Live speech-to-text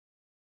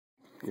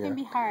It's gonna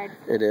be hard.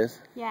 It is?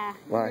 Yeah.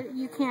 Why?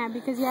 You can't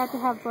because you have to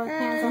have both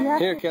hands on.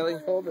 Here, Kelly,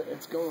 hold it.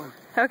 It's going.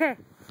 Okay.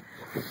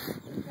 You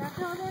have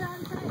to hold it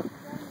on tight.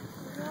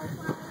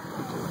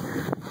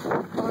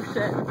 Oh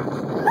shit.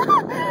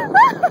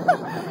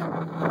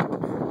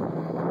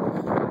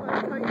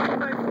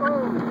 My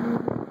phone.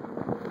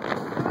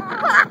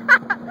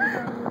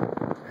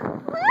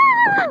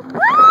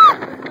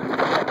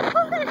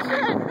 Holy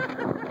shit!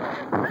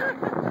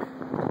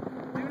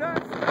 Do not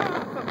stop.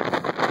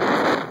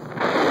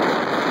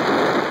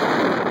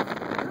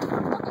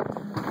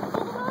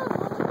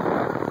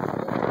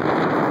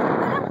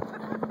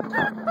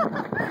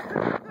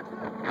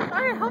 I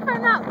hope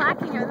I'm not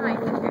lacking with my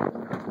finger.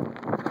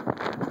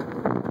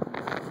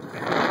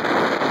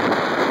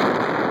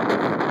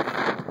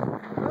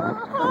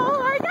 Oh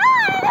my god!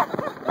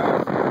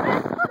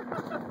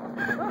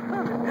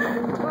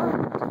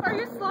 Are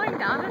you slowing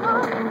down at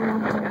all? Oh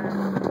my god.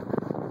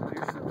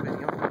 You're still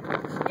video.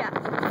 Yeah.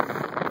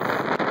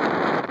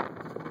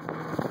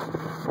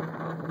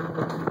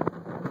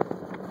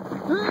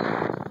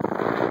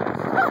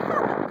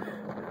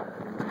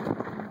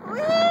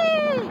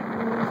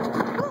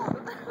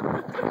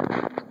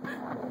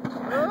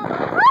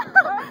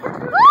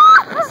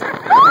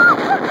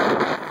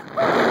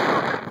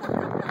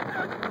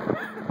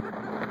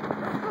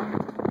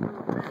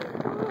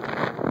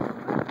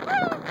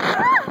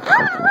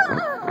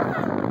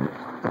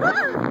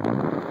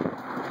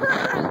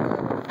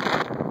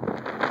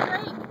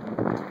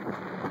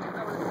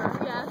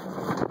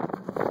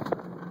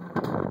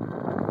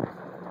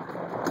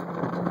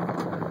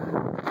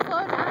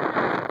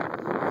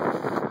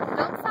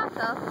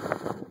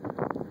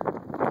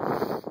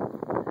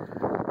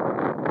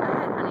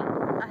 Ahead, honey.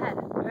 Ahead.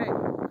 Hey.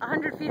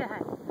 100 feet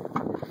ahead.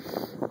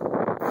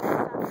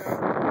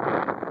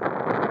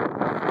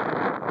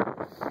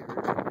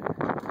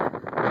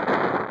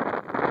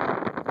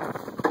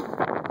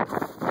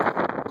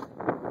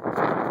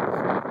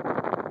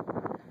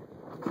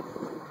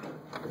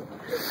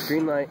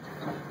 Green light.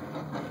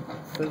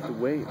 Says to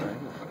wait,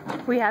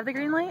 right? We have the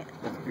green light?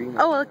 That's green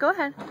light. Oh, well, go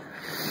ahead.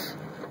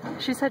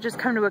 She said just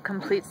come to a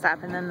complete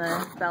stop and then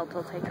the belt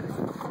will take us.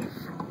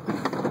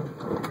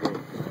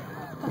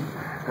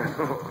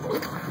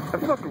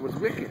 That fucker was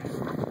wicked.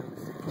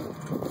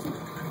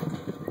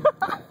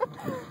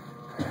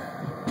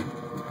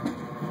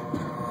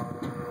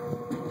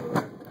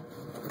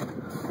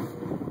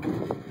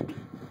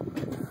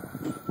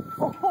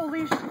 Oh,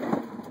 holy shit.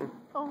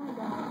 Oh my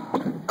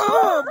god.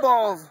 Oh,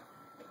 balls!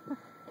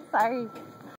 Sorry.